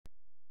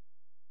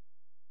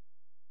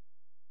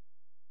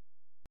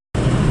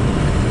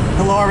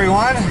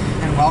everyone,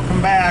 and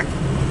welcome back.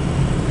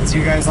 As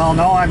you guys all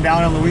know, I'm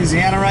down in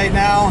Louisiana right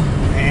now,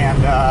 and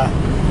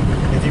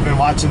if you've been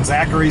watching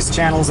Zachary's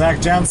channel,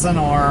 Zach Jensen,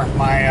 or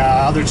my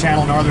other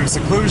channel, Northern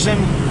Seclusion,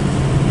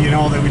 you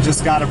know that we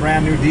just got a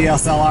brand new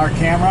DSLR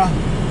camera.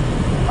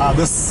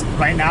 This,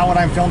 right now, what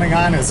I'm filming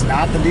on is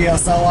not the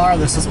DSLR.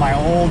 This is my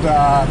old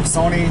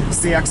Sony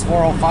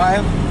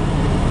CX405.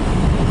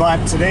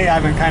 But today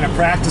I've been kind of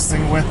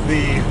practicing with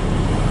the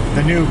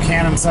new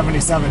Canon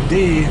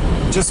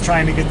 77D, just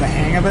trying to get the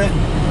hang of it.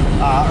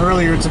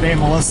 Earlier today,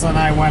 Melissa and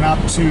I went up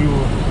to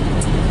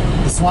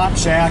the Swamp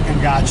Shack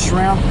and got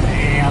shrimp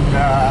and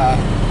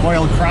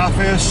boiled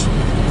crawfish,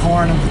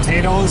 corn and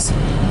potatoes.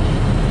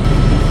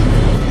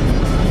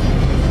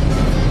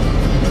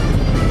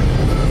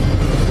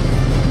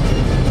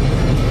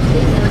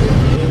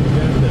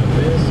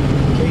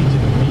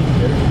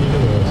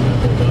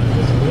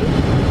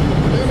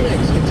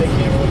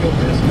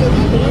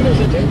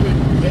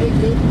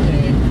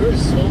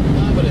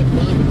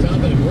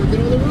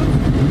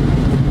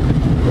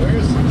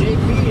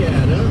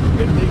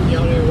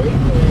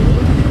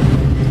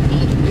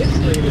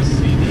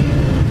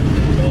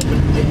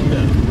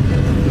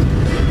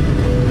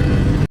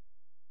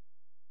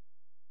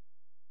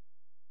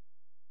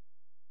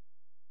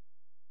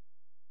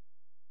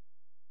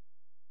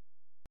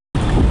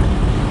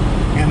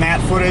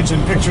 Footage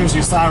and pictures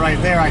you saw right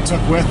there I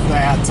took with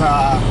that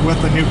with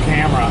the new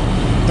camera.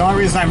 The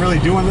only reason I'm really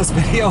doing this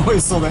video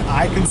is so that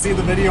I can see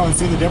the video and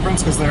see the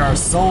difference, because there are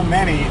so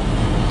many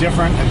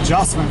different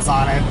adjustments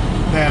on it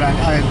that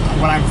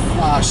what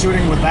I'm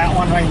shooting with that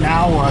one right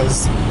now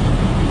was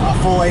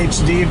full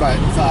HD, but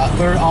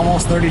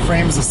almost 30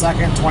 frames a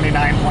second,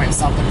 29 point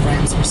something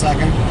frames per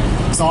second.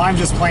 So I'm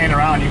just playing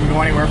around. You can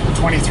go anywhere from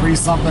 23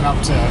 something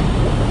up to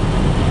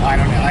I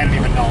don't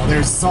even know.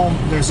 There's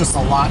just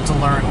a lot to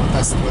learn with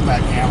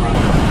that camera.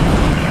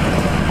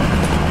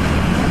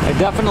 I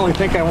definitely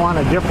think I want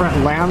a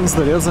different lens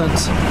that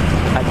isn't.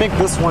 I think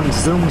this one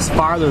zooms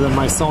farther than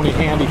my Sony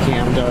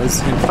Handycam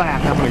does. In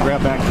fact, I'm going to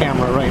grab that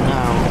camera right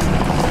now.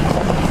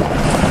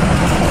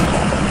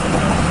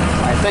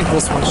 I think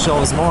this one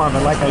shows more,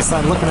 but like I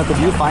said, looking at the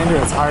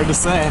viewfinder, it's hard to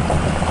say.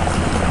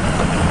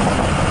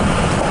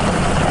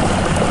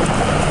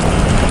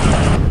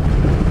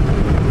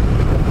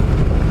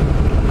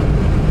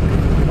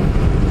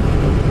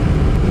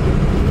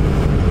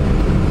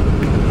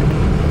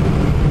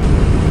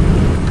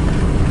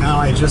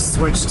 I just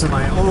switched to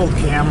my old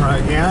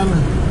camera again.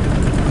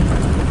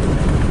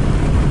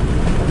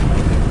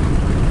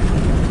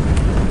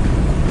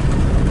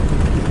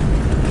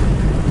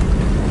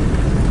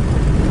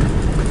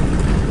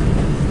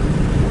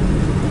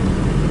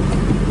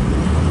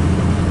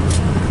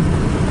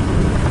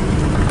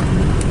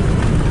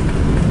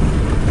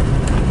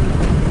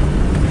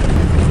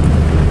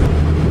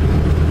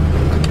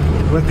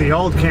 With the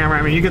old camera,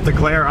 I mean, you get the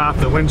glare off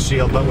the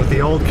windshield, but with the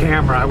old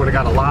camera, I would have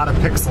got a lot of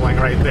pixeling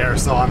right there,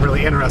 so I'm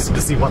really interested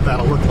to see what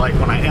that'll look like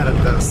when I edit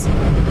this.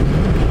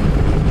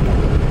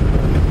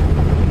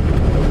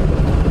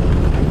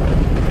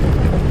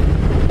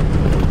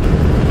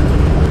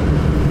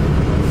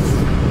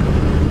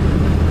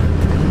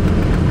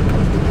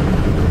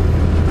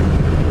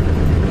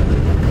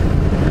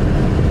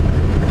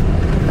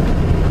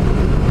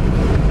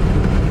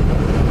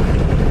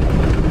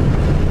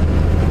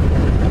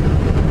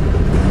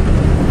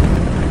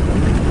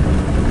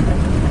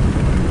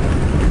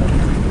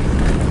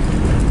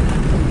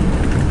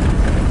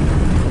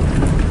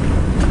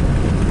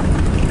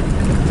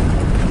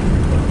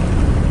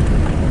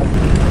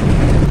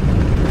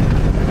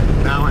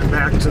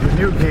 To the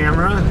new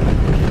camera.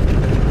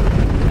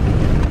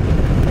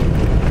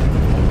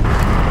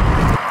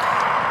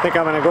 I think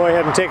I'm going to go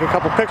ahead and take a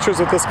couple pictures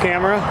with this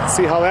camera,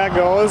 see how that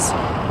goes.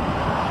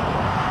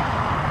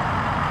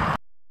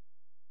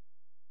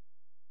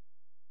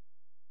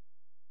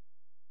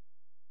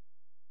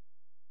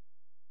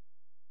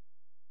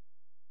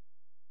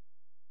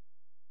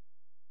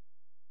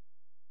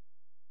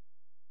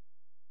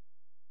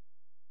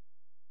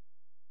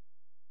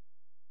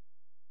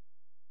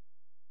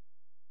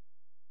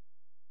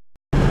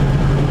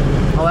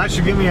 Well, that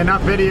should give me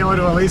enough video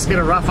to at least get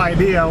a rough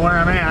idea where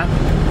I'm at.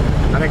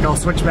 I think I'll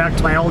switch back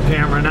to my old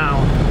camera now.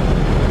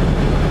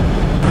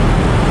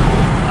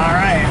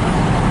 Alright.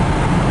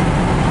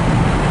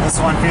 This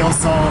one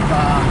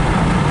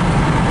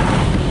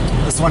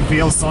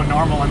feels so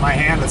normal in my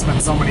hand. It's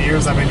been so many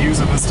years I've been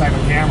using this type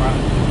of camera.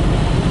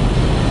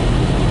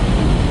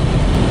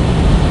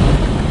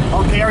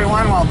 Okay,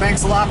 everyone, well,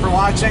 thanks a lot for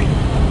watching.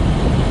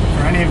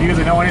 For any of you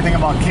that know anything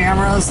about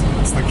cameras,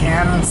 it's the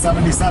Canon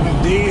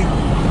 77D.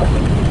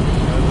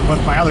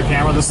 With my other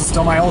camera, this is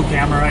still my old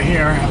camera right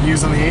here. I'm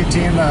using the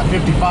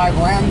 18-55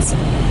 lens.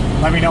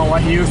 Let me know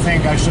what you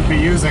think I should be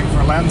using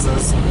for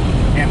lenses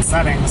and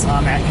settings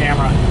on that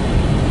camera.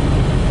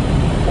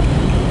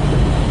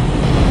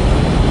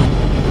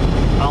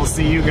 I'll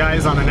see you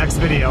guys on the next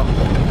video.